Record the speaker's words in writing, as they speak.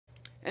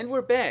And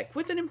we're back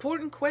with an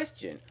important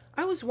question.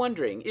 I was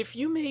wondering if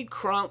you made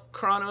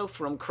Chrono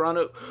from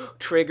Chrono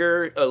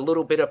Trigger a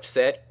little bit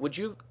upset,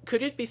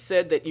 could it be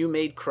said that you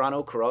made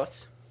Chrono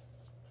cross?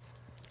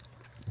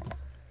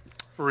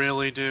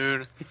 Really,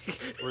 dude?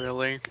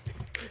 Really?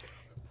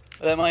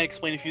 That might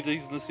explain a few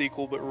things in the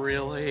sequel, but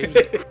really?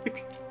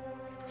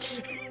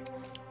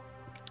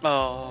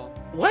 Oh.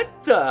 What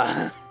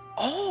the?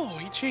 Oh,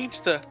 he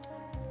changed the...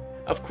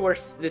 Of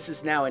course, this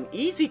is now an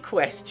easy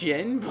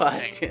question,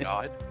 but Thank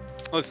God.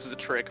 Well, this is a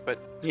trick, but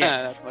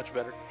yes, that's much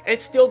better.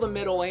 it's still the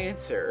middle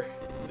answer.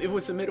 It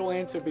was the middle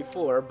answer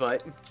before,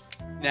 but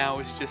Now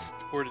it's just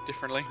worded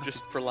differently,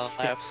 just for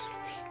laughs.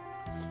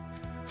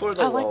 for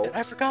the I like lulz. that.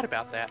 I forgot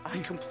about that. I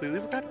completely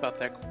forgot about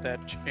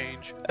that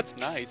change. That's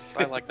nice.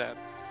 I like that.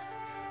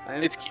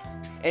 It's cute.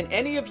 And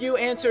any of you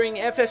answering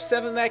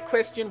FF7 that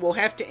question will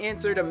have to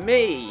answer to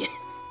me.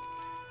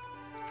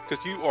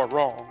 Because you are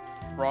wrong.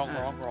 Wrong,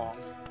 wrong.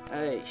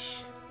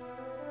 Aish.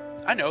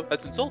 I know,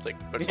 that's insulting,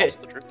 but it's also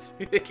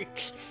the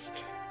truth.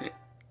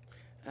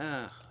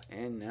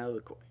 And now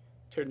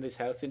turn this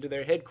house into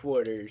their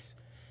headquarters.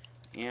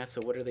 Yeah, so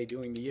what are they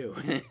doing to you?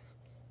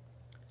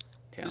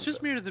 It's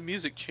just me to the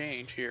music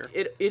change here.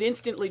 It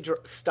instantly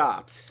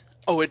stops.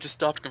 Oh, it just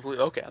stopped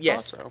completely? Okay, I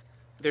thought so.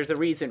 There's a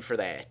reason for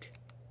that.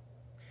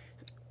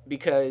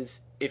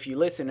 Because if you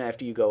listen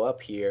after you go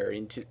up here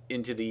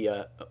into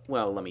the,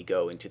 well, let me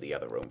go into the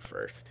other room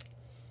first.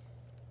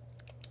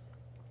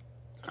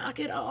 Knock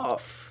it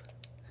off.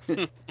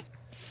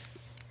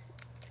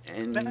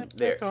 And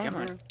there, come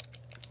on.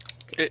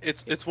 Okay.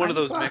 It's one of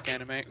those mech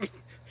anime.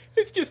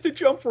 It's just a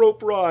jump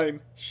rope rhyme.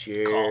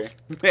 Sure.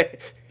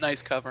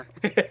 Nice cover.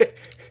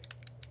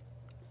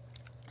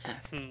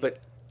 But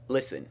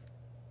listen.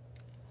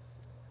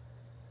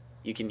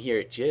 You can hear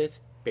it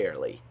just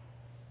barely.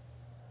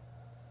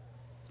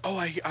 Oh,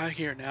 I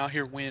hear it now. I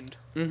hear wind.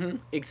 Mm-hmm,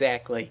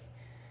 exactly.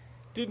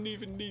 Didn't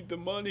even need the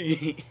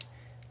money.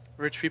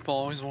 Rich people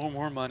always want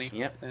more money.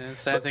 Yep. And the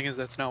sad thing is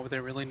that's not what they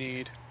really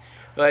need.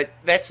 But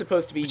that's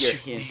supposed to be What your you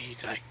hint. need,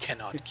 I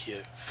cannot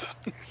give.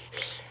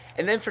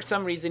 And then for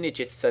some reason it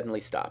just suddenly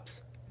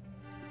stops.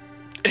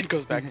 It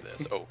goes back to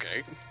this.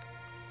 Okay.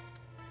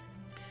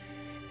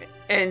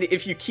 And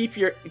if you keep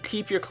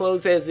your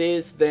clothes as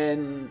is,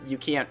 then you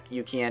can't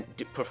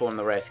perform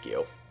the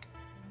rescue.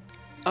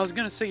 I was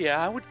gonna say,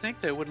 yeah, I would think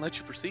they wouldn't let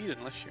you proceed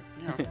unless you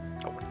know,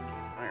 I wouldn't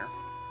there.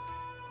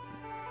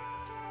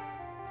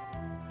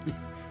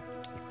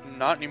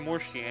 Not anymore,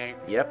 she ain't.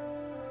 Yep.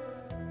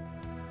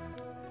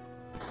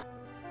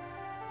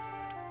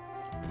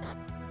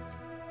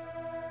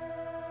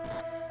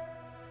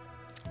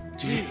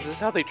 Jeez, is this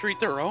how they treat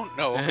their own?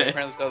 No, okay,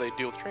 apparently this is how they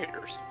deal with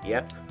traitors.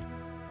 Yep.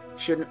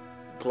 Should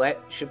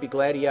be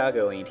glad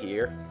Iago ain't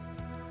here.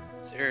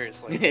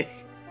 Seriously.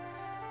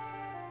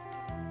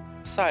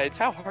 Besides,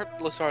 how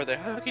heartless are they?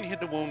 How can you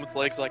hit a woman with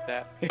legs like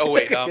that? Oh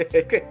wait,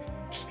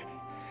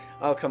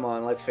 Oh come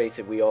on, let's face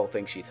it, we all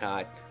think she's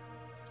hot.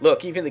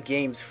 Look, even the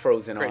game's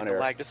frozen great, on the her.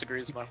 lag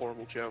disagrees with my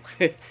horrible joke.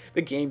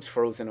 The game's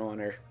frozen on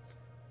her.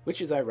 Which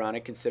is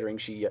ironic considering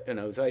she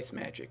knows ice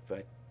magic,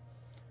 but...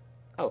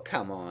 Oh,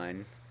 come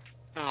on.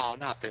 Oh,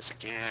 not this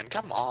again.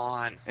 Come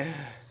on.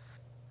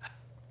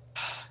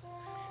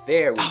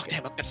 There we go. Oh,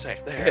 damn, I was gonna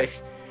say, there.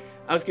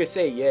 I was gonna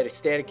say, you had a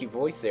staticky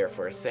voice there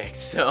for a sec,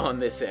 so on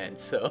this end,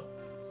 so...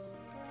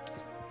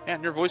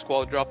 And your voice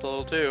quality dropped a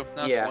little too.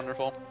 That's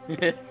wonderful.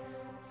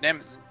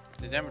 Damn it,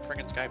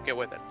 freaking Skype, get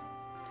with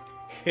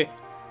it.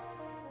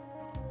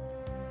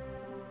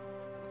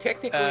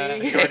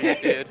 Technically... You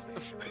already did.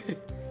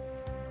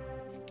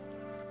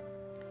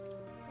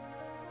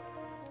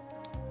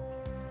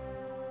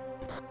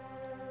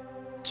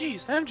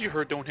 Jeez, haven't you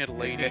heard Don't Hit a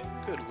Lady?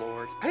 Good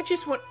lord. I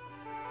just want...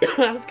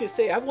 I was gonna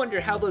say, I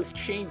wonder how those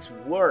chains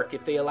work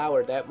if they allow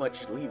her that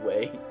much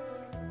leeway.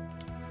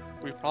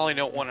 We probably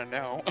don't want to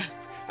know.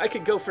 I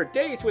could go for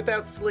days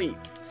without sleep.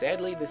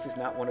 Sadly, this is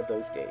not one of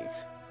those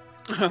days.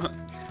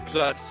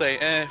 So I'd say,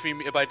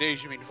 if by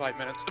days you mean 5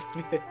 minutes.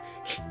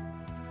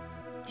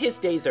 His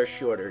days are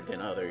shorter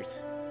than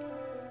others.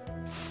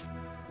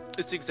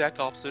 It's the exact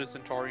opposite of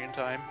Centaurian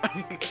time.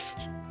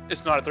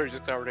 It's not a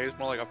 36-hour day, it's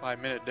more like a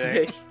 5-minute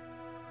day.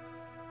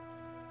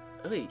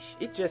 Eesh,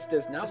 it just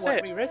does not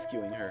want me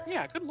rescuing her.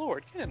 Yeah, good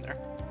lord, get in there.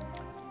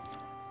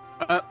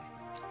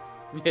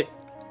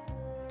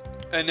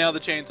 And now the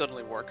chains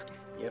suddenly work.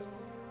 Yep.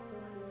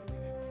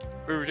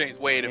 River chains,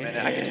 wait a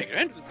minute, I can take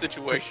advantage of the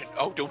situation.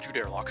 Oh, don't you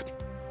dare lock.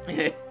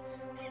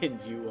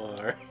 And you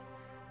are.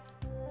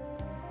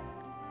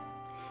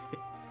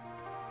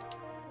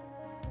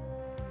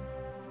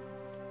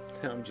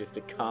 I'm just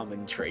a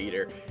common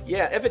trader.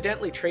 Yeah,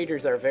 evidently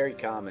traders are very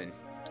common.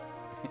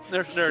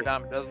 They're a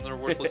dime a dozen, they're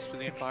worthless to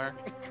the Empire.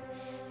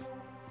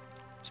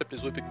 Except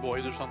as whipping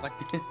boys or something.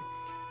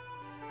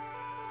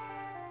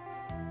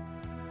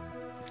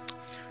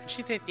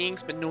 She said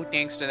thanks, but no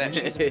thanks to that.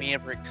 She's a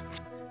maverick.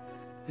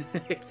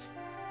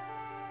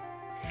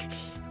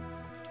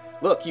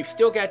 Look, you've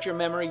still got your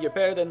memory. You're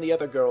better than the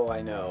other girl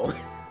I know.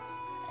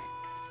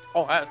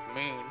 Oh, that's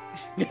mean.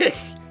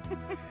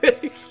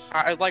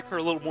 I like her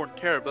a little more than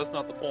Terra, but that's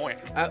not the point.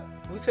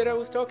 Who said I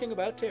was talking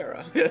about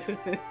Terra?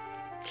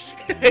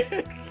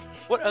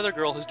 What other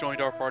girl has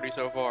joined our party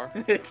so far?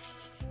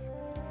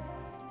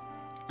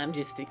 I'm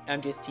just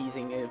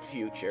teasing in the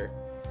future.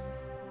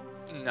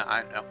 Nah,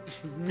 I know.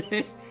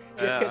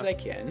 Just because I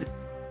can.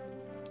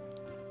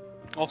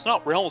 Well, it's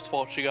not Realm's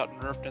fault she got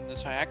nerfed in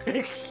this hack.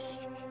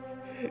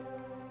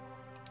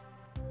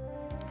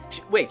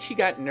 Wait, she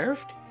got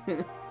nerfed?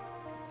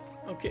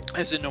 Okay.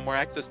 As in no more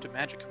access to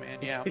Magic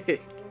Command, yeah.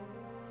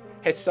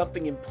 Has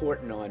something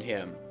important on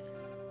him.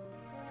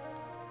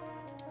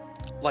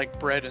 Like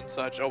bread and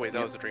such. Oh wait,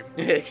 that was a dream.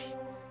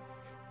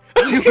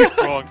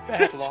 Wrong.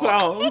 Bad What's lock.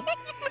 wrong?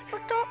 I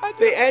forgot.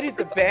 They added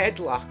the bad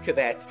lock to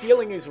that.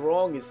 Stealing is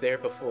wrong is there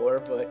before,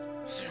 but...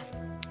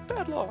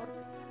 Bad lock.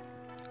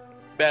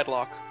 Bad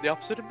lock. The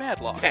opposite of bad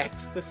lock.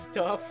 That's the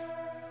stuff.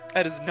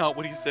 That is not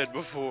what he said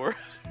before.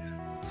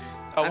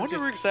 I wonder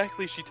where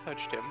exactly she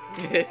touched him.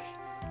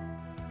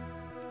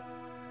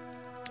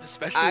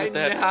 Especially with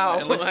that.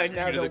 Unless it's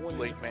the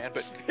Kool-Aid Man,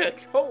 but...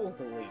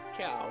 Holy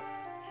cow.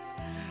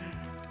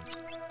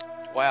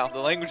 Wow, the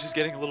language is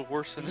getting a little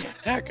worse in the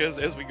attack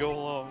as we go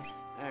along.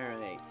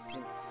 Alright,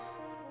 since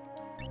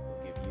we'll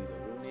give you the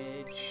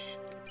runage,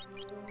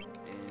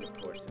 and of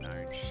course an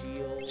iron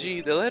shield.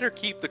 Gee, they let her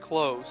keep the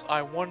clothes.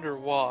 I wonder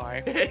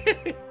why.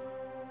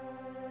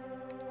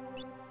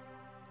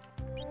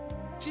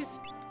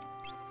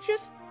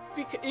 just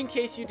in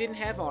case you didn't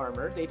have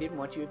armor, they didn't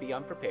want you to be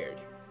unprepared.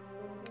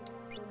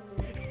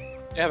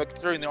 Yeah, but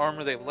considering the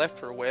armor they left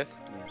her with.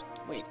 Yeah.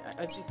 Wait,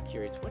 I'm just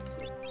curious, what's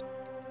it?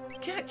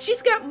 God,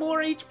 she's got more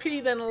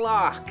HP than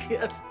Locke.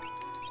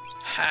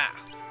 Ha!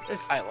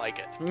 I like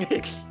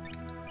it.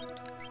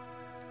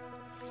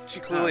 She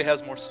clearly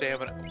has more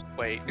stamina.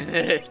 Wait.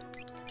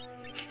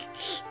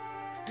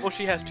 Well,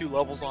 she has 2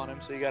 levels on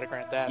him, so you gotta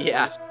grant that.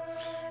 Yeah.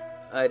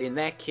 But in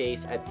that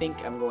case, I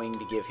think I'm going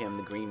to give him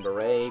the green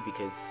beret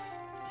because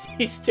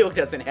he still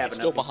doesn't have enough. He's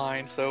still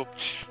behind, so...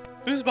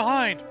 Who's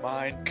behind?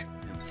 Mine.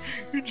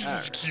 You're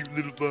just such a cute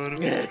little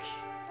bottom.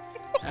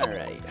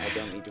 Alright, I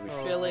don't need to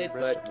refill it,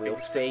 but we'll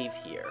save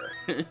here.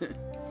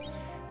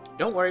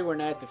 Don't worry, we're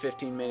not at the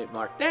 15-minute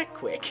mark that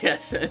quick. Yeah,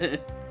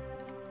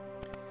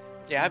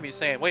 I'd be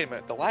saying, wait a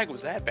minute, the lag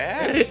was that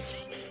bad?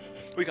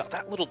 We got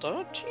that little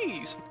done?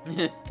 Jeez.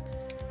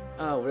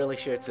 Oh, really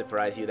should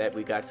surprise you that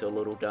we got so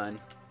little done.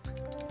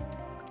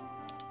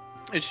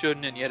 It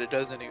shouldn't, and yet it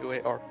does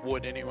anyway, or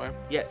would anyway.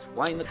 Yes,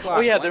 wind the clock.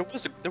 Oh yeah, there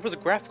was a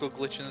graphical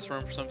glitch in this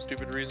room for some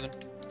stupid reason.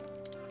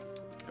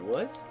 There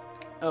was?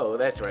 Oh,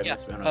 that's right.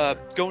 Yeah.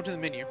 Go into the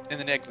menu and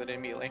then exit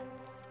immediately.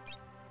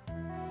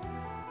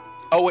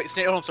 Oh wait,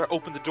 oh, I'm sorry.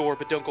 Open the door,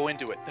 but don't go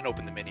into it. Then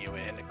open the menu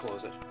and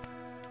close it.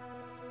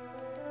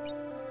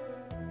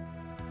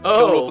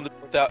 Oh. Don't open the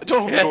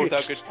door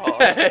without good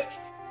pause.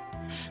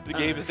 The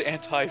game is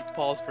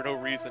anti-pause for no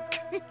reason.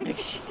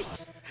 It's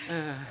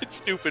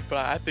stupid, but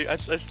I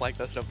just like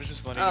that stuff. It's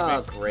just funny to me.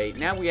 Oh, great.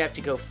 Now we have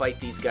to go fight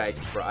these guys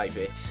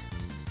private.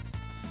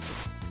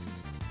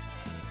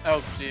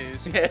 Oh,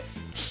 jeez.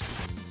 Yes.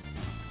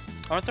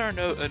 Aren't there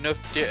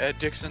enough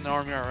dicks in the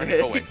army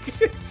already? Oh, wait.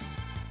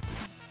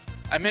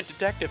 I meant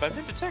detective.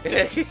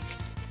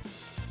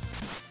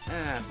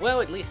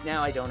 Well, at least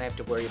now I don't have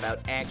to worry about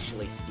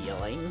actually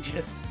stealing.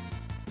 Just...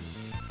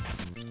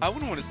 I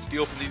wouldn't want to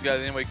steal from these guys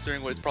anyway,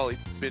 considering what it's probably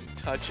been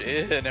touched.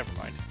 Never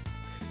mind.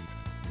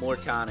 More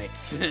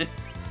tonics.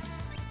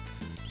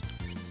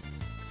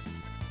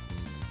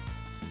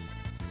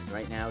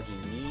 Right now, he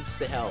needs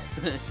the help.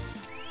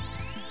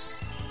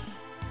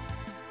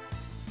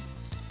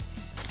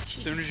 As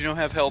soon as you don't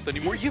have help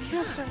anymore, you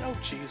miss it. Oh,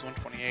 jeez,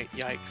 128.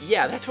 Yikes.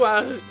 Yeah, that's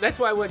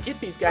why I would get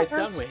these guys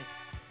done with.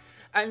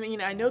 I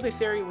mean, I know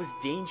this area was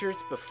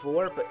dangerous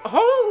before, but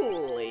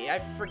holy! I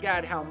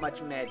forgot how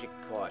much magic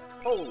cost.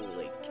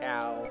 Holy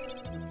cow.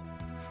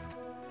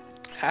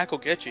 Hack will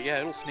get you.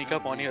 Yeah, it'll sneak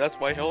up on you. That's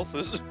why health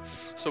is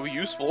so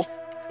useful.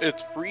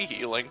 It's free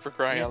healing, for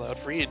crying out loud.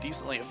 Free and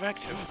decently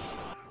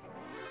effective.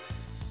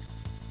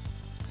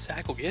 This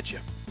hack will get you.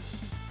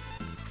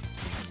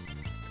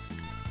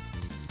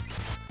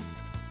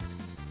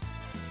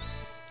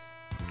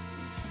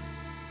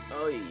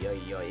 Oi, oi,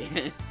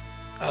 oi.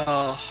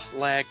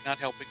 Lag not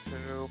helping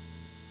too.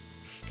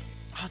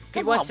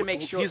 He wants to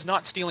make sure... He's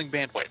not stealing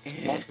bandwidth.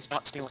 He's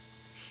not stealing...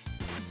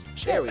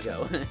 There we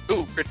go.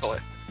 Ooh, critical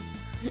hit.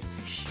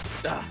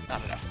 Not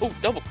enough. Ooh,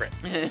 double crit.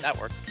 That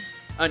worked.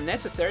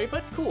 Unnecessary,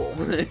 but cool.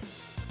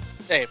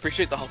 Hey,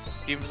 appreciate the hustle.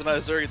 Even if it's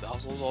unnecessary, the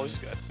hustle is always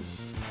good.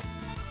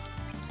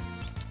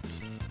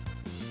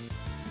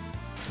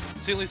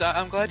 See, at least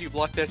I'm glad you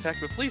blocked that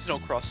attack, but please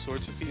don't cross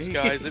swords with these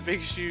guys. It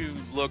makes you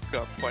look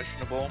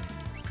questionable.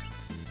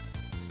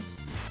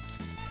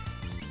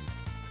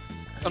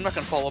 I'm not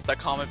gonna follow up that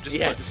comment just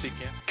to see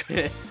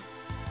him.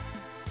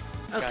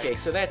 Okay,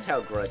 so that's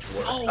how grudge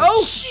works.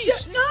 Oh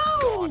shit!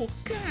 No!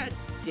 God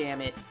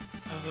damn it!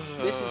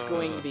 This is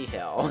going to be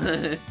hell.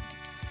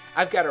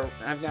 I've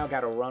now got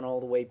to run all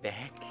the way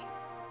back.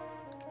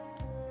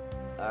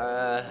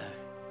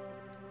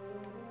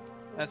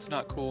 That's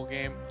not cool,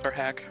 game or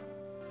hack.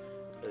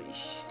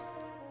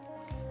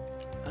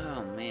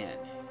 man.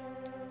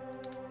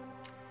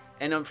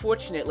 And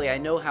unfortunately, I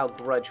know how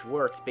Grudge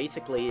works.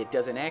 Basically, it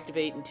doesn't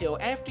activate until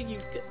after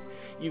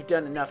you've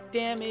done enough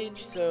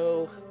damage.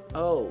 So,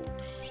 oh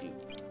shoot.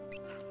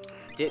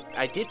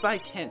 I did buy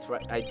tents,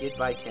 right? I did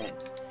buy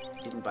tents.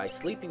 Didn't buy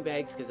sleeping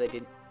bags because I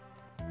didn't.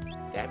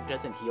 That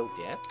doesn't heal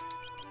death.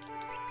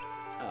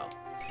 Oh,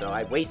 so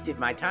I wasted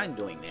my time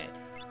doing that.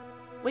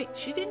 Wait,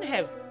 she didn't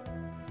have.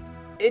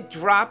 It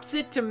drops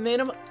it to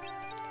minimum.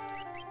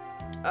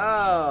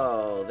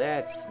 Oh,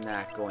 that's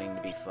not going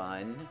to be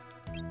fun.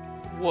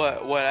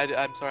 What?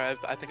 I'm sorry.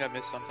 I think I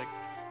missed something.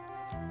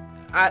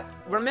 I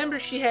remember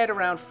she had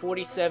around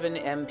 47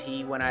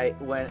 MP when I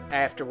went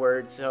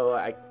afterwards, so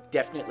I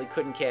definitely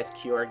couldn't cast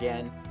Cure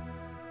again.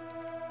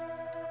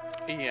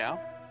 Yeah.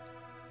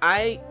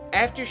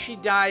 After she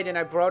died and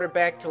I brought her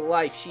back to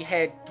life, she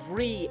had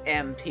 3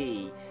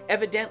 MP.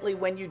 Evidently,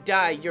 when you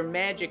die, your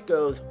magic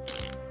goes.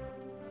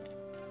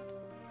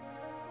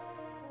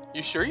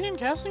 You sure you didn't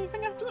cast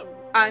anything after that?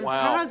 I'm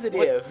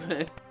positive.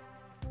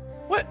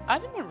 What? I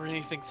didn't remember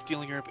anything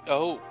stealing your MP.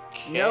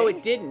 Okay. No,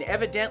 it didn't.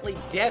 Evidently,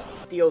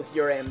 death steals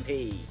your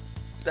MP.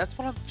 That's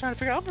what I'm trying to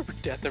figure out. I don't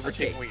remember death ever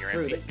taking away your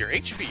MP. Your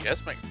HP,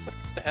 yes, my. What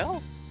the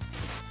hell?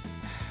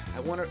 I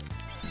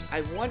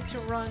want to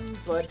run,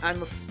 but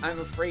I'm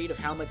afraid of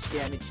how much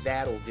damage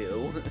that'll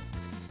do.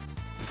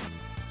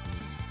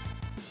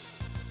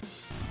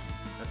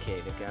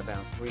 Okay, they've got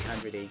about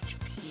 300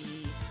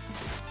 HP.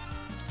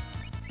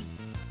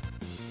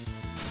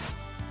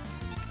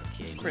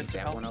 Okay, leave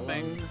that one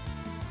alone.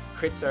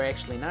 Crits are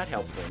actually not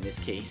helpful in this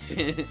case.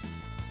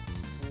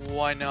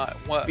 Why not?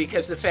 What?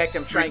 Because the fact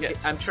or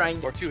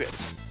 2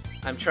 hits.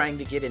 I'm trying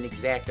to get an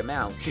exact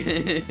amount.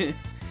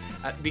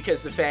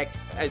 Because the fact,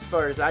 as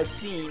far as I've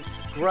seen,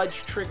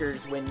 Grudge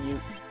triggers when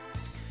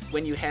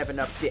you have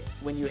enough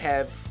when you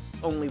have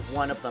only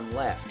one of them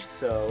left.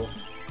 So,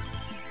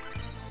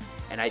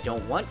 and I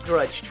don't want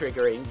Grudge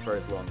triggering for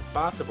as long as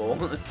possible.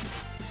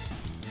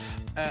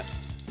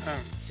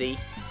 See?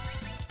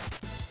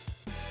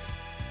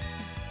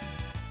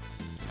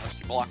 Unless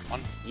you block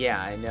one.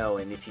 Yeah, I know.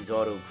 And if he's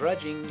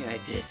auto-grudging, I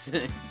just.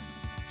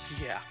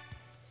 Yeah.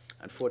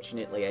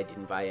 Unfortunately, I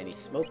didn't buy any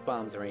smoke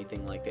bombs or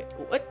anything like that.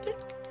 What the?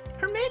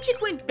 Her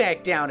magic went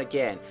back down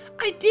again.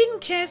 I didn't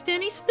cast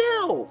any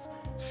spells.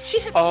 She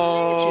had magic.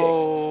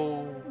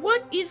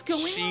 What is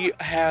going on? She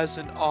has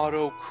an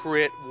auto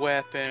crit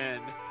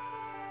weapon.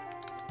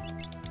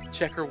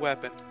 Check her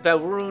weapon. The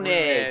Rune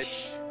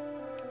Edge.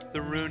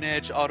 The Rune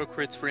Edge auto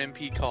crits for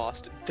MP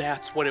cost.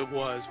 That's what it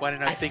was. Why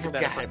didn't I think of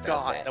that? I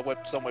forgot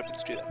that some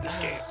weapons do that in this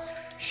game.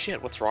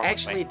 Shit, what's wrong with me?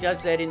 Actually, it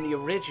does that in the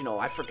original.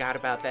 I forgot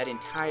about that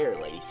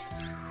entirely.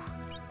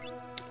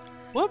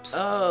 Whoops.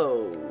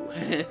 Oh.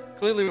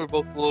 Clearly we're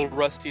both a little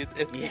rusty at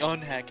the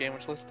unhack game,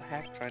 which lets the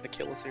hack trying to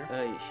kill us here.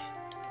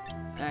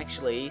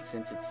 Actually,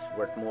 since it's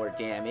worth more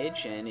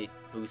damage and it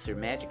boosts her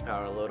magic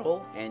power a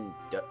little, and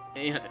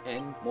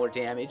more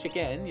damage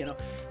again, you know,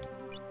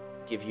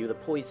 give you the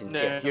poison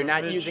tip. You're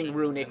not using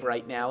runic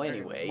right now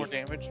anyway. More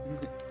damage.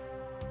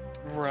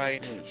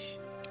 Right.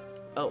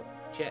 Oh,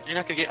 chest. You're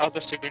not gonna get. I was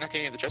about to say, you're not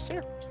gonna get the chest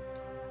here.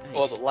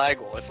 Well, the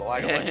lag will. It's the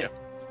lag will let you.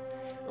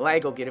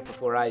 Lag will get it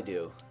before I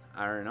do.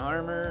 Iron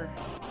armor,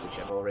 which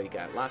I've already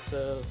got lots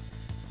of.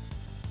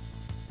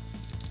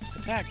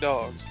 Attack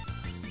dogs.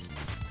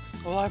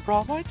 Well, I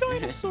brought my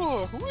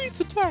dinosaur. Who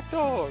eats attack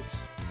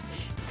dogs?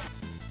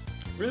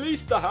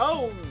 Release the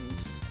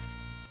hounds.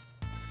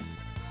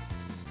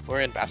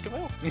 We're in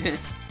basketball.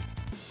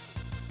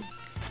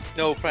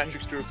 No,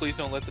 Patrick Stewart, please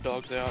don't let the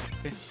dogs out.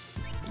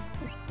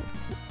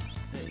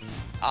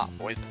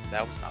 Poison.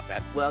 That was not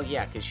bad. Well,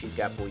 yeah, because she's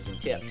got poison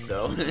tips,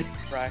 so.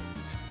 Right.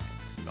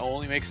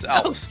 Only makes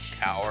Ouch.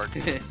 Coward.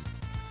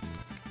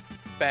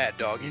 Bad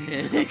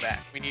doggy. Come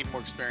back. We need more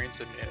experience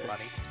and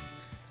money.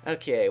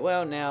 Okay,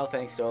 well now,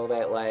 thanks to all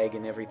that lag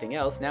and everything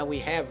else, now we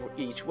have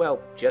reached, well,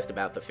 just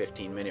about the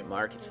 15-minute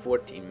mark. It's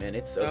 14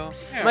 minutes, so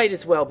might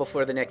as well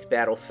before the next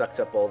battle sucks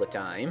up all the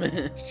time.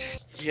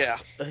 Yeah.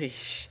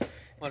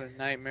 What a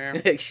nightmare.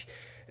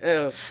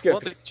 Well,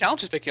 the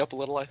challenge is picking up a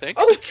little, I think.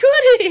 Oh,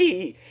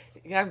 goody!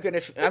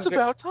 It's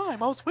about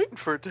time. I was waiting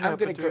for it to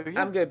happen.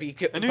 I'm gonna be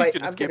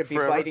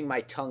biting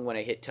my tongue when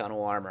I hit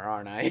tunnel armor,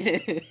 aren't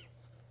I?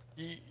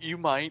 You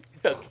might.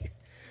 Okay.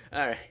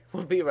 All right,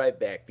 we'll be right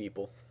back,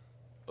 people.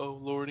 Oh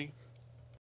lordy.